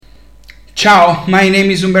Ciao, my name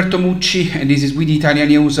is Umberto Mucci and this is With Italian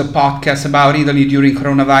News, a podcast about Italy during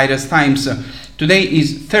coronavirus times. Today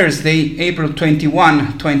is Thursday, April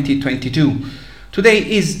 21, 2022. Today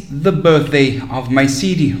is the birthday of my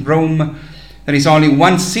city, Rome. There is only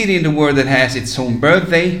one city in the world that has its own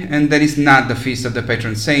birthday, and that is not the feast of the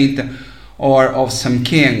patron saint or of some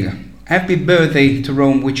king. Happy birthday to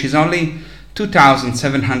Rome, which is only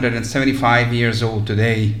 2,775 years old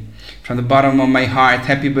today. From the bottom of my heart,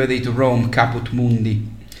 happy birthday to Rome, Caput Mundi.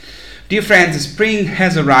 Dear friends, spring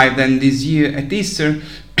has arrived, and this year at Easter,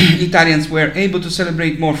 Italians were able to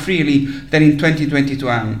celebrate more freely than in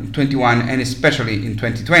 2021 and especially in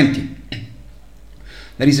 2020.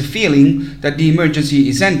 There is a feeling that the emergency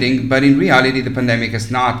is ending, but in reality the pandemic has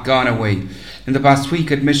not gone away. In the past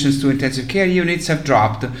week, admissions to intensive care units have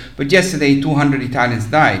dropped, but yesterday 200 Italians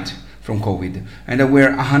died from COVID, and there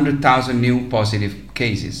were 100,000 new positive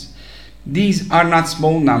cases. These are not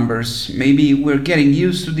small numbers. Maybe we're getting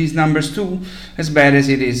used to these numbers too, as bad as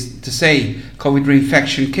it is to say. COVID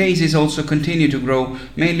reinfection cases also continue to grow,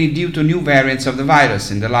 mainly due to new variants of the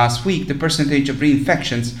virus. In the last week, the percentage of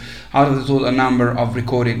reinfections out of the total number of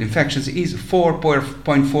recorded infections is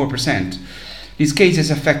 4.4%. These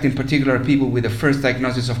cases affect in particular people with the first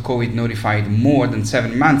diagnosis of COVID notified more than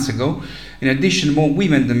 7 months ago. In addition, more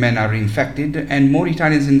women than men are reinfected, and more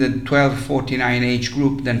Italians in the 12-49 age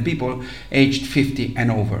group than people aged 50 and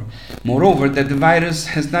over. Moreover, that the virus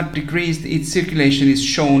has not decreased its circulation is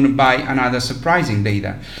shown by another surprising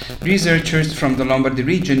data. Researchers from the Lombardy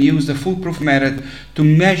region used a foolproof method to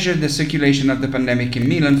measure the circulation of the pandemic in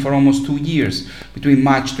Milan for almost 2 years, between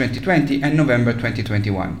March 2020 and November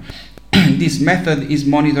 2021. This method is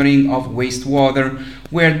monitoring of wastewater,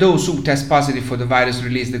 where those who test positive for the virus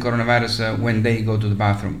release the coronavirus when they go to the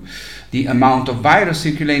bathroom. The amount of virus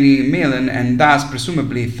circulating in Milan, and thus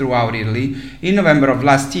presumably throughout Italy, in November of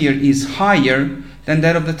last year is higher than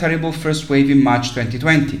that of the terrible first wave in March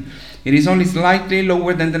 2020. It is only slightly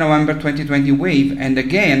lower than the November 2020 wave, and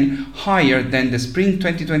again higher than the spring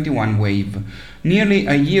 2021 wave. Nearly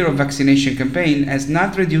a year of vaccination campaign has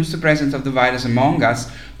not reduced the presence of the virus among us,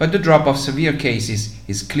 but the drop of severe cases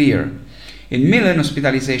is clear. In Milan,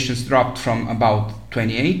 hospitalizations dropped from about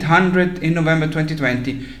 2,800 in November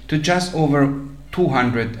 2020 to just over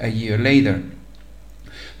 200 a year later.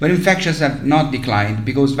 But infections have not declined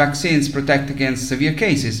because vaccines protect against severe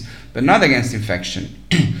cases, but not against infection.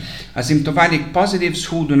 Asymptomatic positives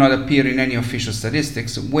who do not appear in any official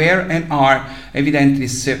statistics were and are evidently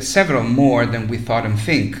several more than we thought and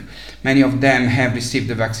think. Many of them have received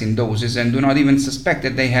the vaccine doses and do not even suspect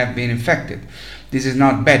that they have been infected. This is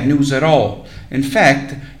not bad news at all. In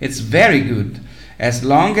fact, it's very good, as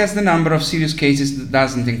long as the number of serious cases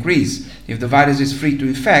doesn't increase. If the virus is free to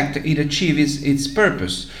infect, it achieves its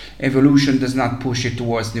purpose. Evolution does not push it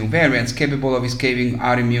towards new variants capable of escaping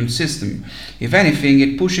our immune system. If anything,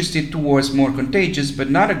 it pushes it towards more contagious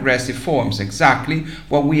but not aggressive forms, exactly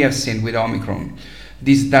what we have seen with Omicron.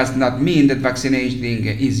 This does not mean that vaccinating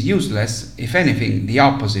is useless. If anything, the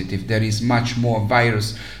opposite. If there is much more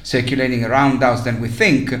virus circulating around us than we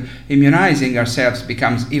think, immunizing ourselves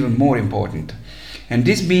becomes even more important. And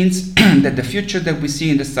this means that the future that we see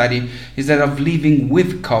in the study is that of living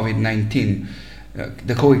with COVID-19,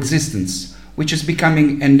 the coexistence, which is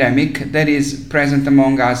becoming endemic, that is present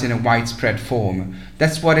among us in a widespread form.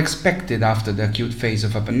 That's what expected after the acute phase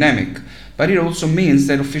of a pandemic. But it also means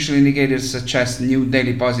that official indicators such as new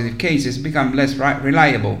daily positive cases become less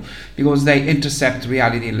reliable because they intercept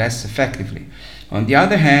reality less effectively. On the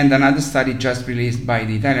other hand, another study just released by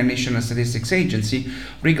the Italian National Statistics Agency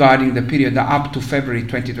regarding the period up to February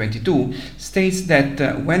 2022 states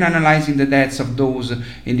that when analyzing the deaths of those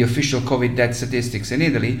in the official COVID death statistics in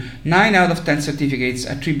Italy, 9 out of 10 certificates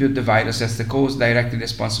attribute the virus as the cause directly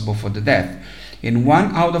responsible for the death. In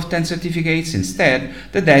 1 out of 10 certificates, instead,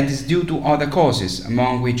 the death is due to other causes,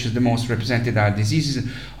 among which the most represented are diseases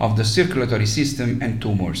of the circulatory system and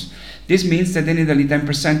tumors. This means that in Italy,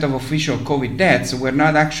 10% of official COVID deaths were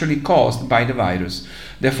not actually caused by the virus.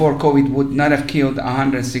 Therefore, COVID would not have killed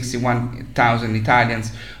 161,000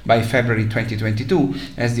 Italians by February 2022,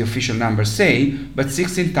 as the official numbers say, but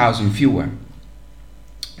 16,000 fewer.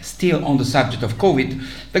 Still on the subject of COVID,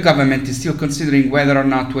 the government is still considering whether or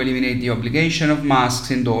not to eliminate the obligation of masks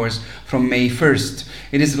indoors from May 1st.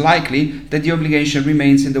 It is likely that the obligation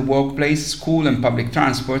remains in the workplace, school and public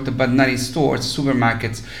transport, but not in stores,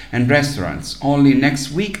 supermarkets and restaurants. Only next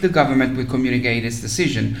week the government will communicate its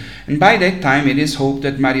decision, and by that time it is hoped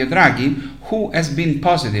that Mario Draghi, who has been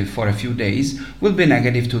positive for a few days, will be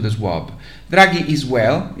negative to the swab. Draghi is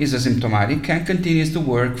well, is asymptomatic, and continues to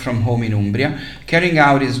work from home in Umbria, carrying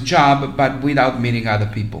out his job but without meeting other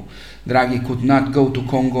people. Draghi could not go to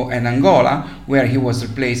Congo and Angola, where he was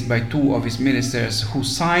replaced by two of his ministers who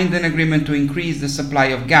signed an agreement to increase the supply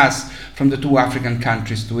of gas from the two African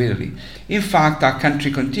countries to Italy. In fact, our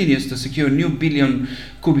country continues to secure new billion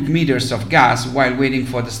cubic meters of gas while waiting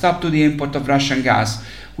for the stop to the import of Russian gas,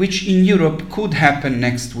 which in Europe could happen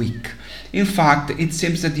next week. In fact, it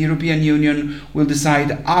seems that the European Union will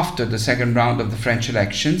decide after the second round of the French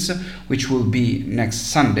elections, which will be next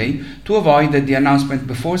Sunday, to avoid that the announcement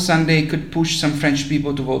before Sunday could push some French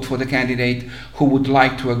people to vote for the candidate who would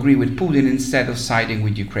like to agree with Putin instead of siding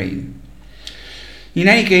with Ukraine. In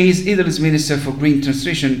any case, Italy's Minister for Green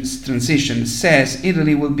Transition says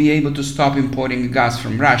Italy will be able to stop importing gas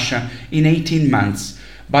from Russia in 18 months,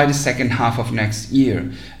 by the second half of next year,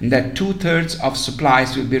 and that 2/3 of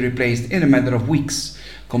supplies will be replaced in a matter of weeks.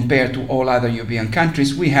 Compared to all other European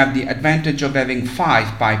countries, we have the advantage of having 5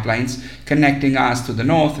 pipelines connecting us to the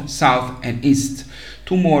north, south and east.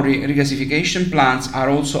 2 more regasification plants are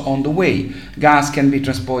also on the way. Gas can be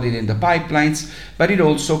transported in the pipelines, but it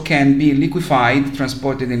also can be liquefied,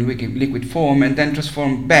 transported in liquid form, and then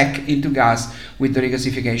transformed back into gas with the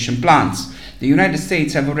regasification plants. The United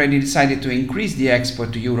States have already decided to increase the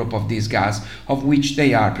export to Europe of this gas, of which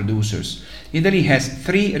they are producers. Italy has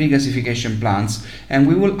 3 regasification plants, and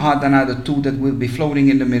we will add another 2 that will be floating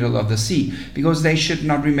in the middle of the sea, because they should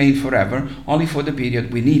not remain forever, only for the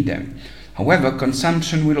period we need them. However,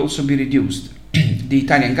 consumption will also be reduced. The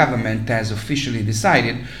Italian government has officially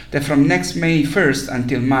decided that from next May 1st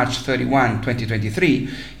until March 31, 2023,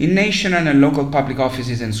 in national and local public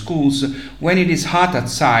offices and schools, when it is hot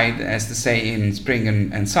outside, as they say in spring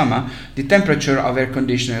and summer, the temperature of air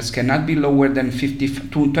conditioners cannot be lower than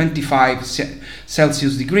 25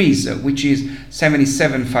 Celsius degrees, which is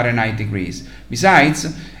 77 Fahrenheit degrees. Besides,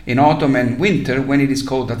 in autumn and winter, when it is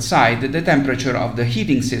cold outside, the temperature of the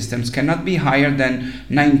heating systems cannot be higher than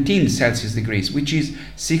 19 Celsius degrees, which is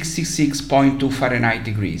 66.2 Fahrenheit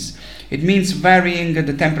degrees. It means varying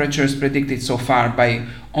the temperatures predicted so far by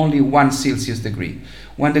only 1 Celsius degree.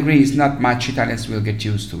 1 degree is not much, Italians will get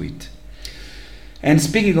used to it. And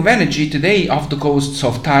speaking of energy, today off the coasts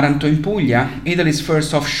of Taranto in Puglia, Italy's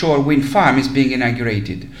first offshore wind farm is being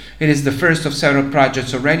inaugurated. It is the first of several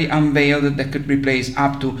projects already unveiled that could replace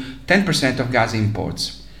up to 10% of gas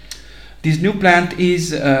imports. This new plant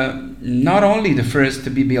is not only the first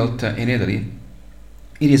to be built in Italy,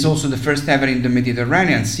 it is also the first ever in the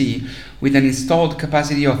Mediterranean Sea, with an installed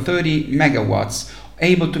capacity of 30 megawatts,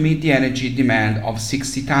 able to meet the energy demand of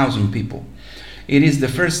 60,000 people. It is the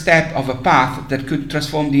first step of a path that could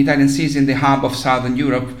transform the Italian seas in the hub of southern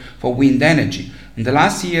Europe for wind energy. In the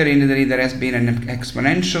last year in Italy, there has been an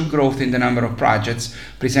exponential growth in the number of projects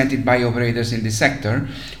presented by operators in this sector,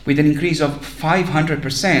 with an increase of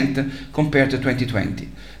 500% compared to 2020.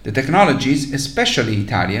 The technologies, especially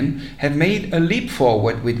Italian, have made a leap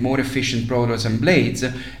forward with more efficient rotors and blades,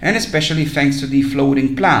 and especially thanks to the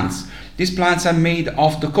floating plants. These plants are made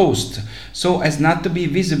off the coast, so as not to be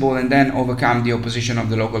visible and then overcome the opposition of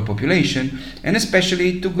the local population, and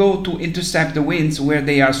especially to go to intercept the winds where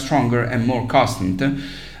they are stronger and more constant,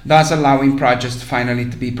 thus allowing projects finally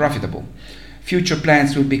to be profitable. Future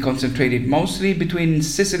plans will be concentrated mostly between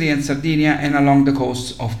Sicily and Sardinia and along the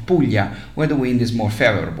coasts of Puglia, where the wind is more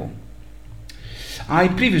favorable. I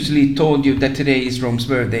previously told you that today is Rome's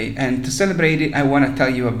birthday, and to celebrate it I want to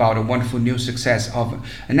tell you about a wonderful new success of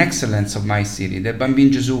an excellence of my city, the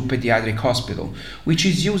Bambin Gesù Pediatric Hospital, which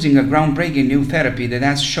is using a groundbreaking new therapy that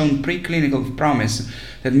has shown preclinical promise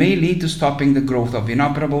that may lead to stopping the growth of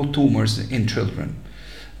inoperable tumors in children.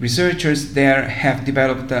 Researchers there have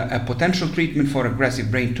developed a potential treatment for aggressive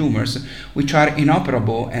brain tumors, which are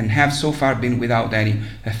inoperable and have so far been without any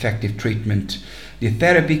effective treatment. The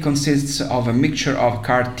therapy consists of a mixture of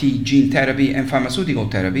CAR-T gene therapy and pharmaceutical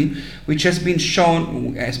therapy, which has been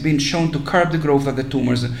shown to curb the growth of the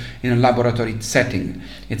tumors in a laboratory setting.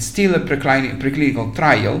 It's still a preclinical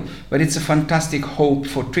trial, but it's a fantastic hope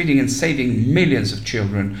for treating and saving millions of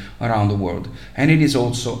children around the world. And it is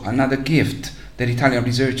also another gift that Italian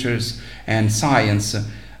researchers and science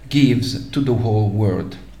gives to the whole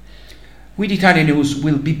world. With Italian News,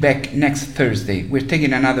 we'll be back next Thursday. We're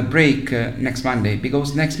taking another break next Monday,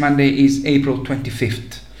 because next Monday is April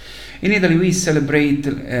 25th. In Italy, we celebrate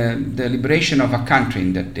the liberation of a country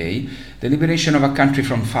in that day, the liberation of a country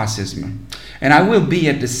from fascism. And I will be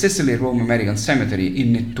at the Sicily Rome American Cemetery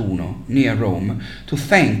in Nettuno, near Rome, to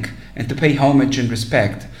thank and to pay homage and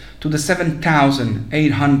respect to the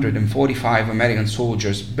 7,845 American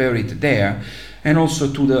soldiers buried there, and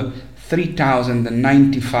also to the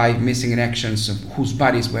 3,095 missing in actions whose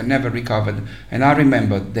bodies were never recovered and are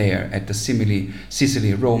remembered there at the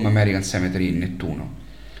Sicily Rome American Cemetery in Nettuno.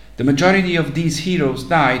 The majority of these heroes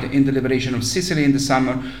died in the liberation of Sicily in the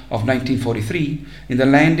summer of 1943, in the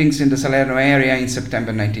landings in the Salerno area in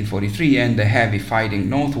September 1943 and the heavy fighting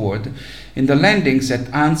northward, in the landings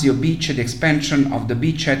at Anzio Beach, the expansion of the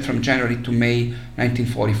beachhead from January to May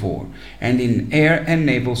 1944, and in air and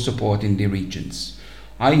naval support in the regions.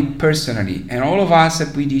 I personally, and all of us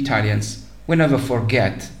at We the Italians, will never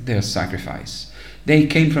forget their sacrifice. They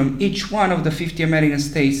came from each one of the 50 American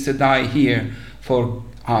states to die here for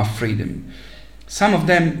our freedom. Some of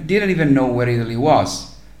them didn't even know where Italy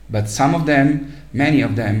was, but some of them, many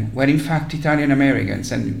of them, were in fact Italian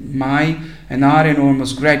Americans, and my and our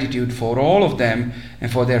enormous gratitude for all of them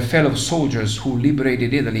and for their fellow soldiers who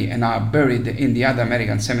liberated Italy and are buried in the other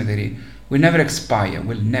American cemetery will never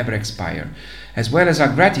expire, as well as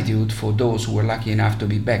our gratitude for those who were lucky enough to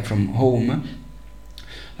be back from home,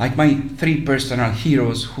 like my 3 personal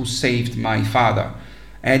heroes who saved my father,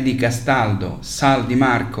 Eddie Castaldo, Sal Di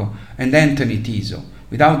Marco, and Anthony Tiso.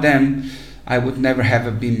 Without them, I would never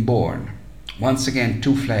have been born. Once again,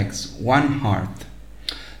 2 flags, 1 heart.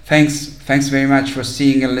 Thanks very much for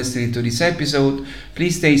seeing and listening to this episode.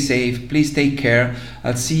 Please stay safe, please take care.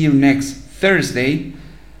 I'll see you next Thursday.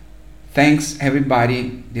 Thanks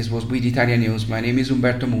everybody. This was We the Italian News. My name is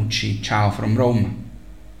Umberto Mucci. Ciao from Rome.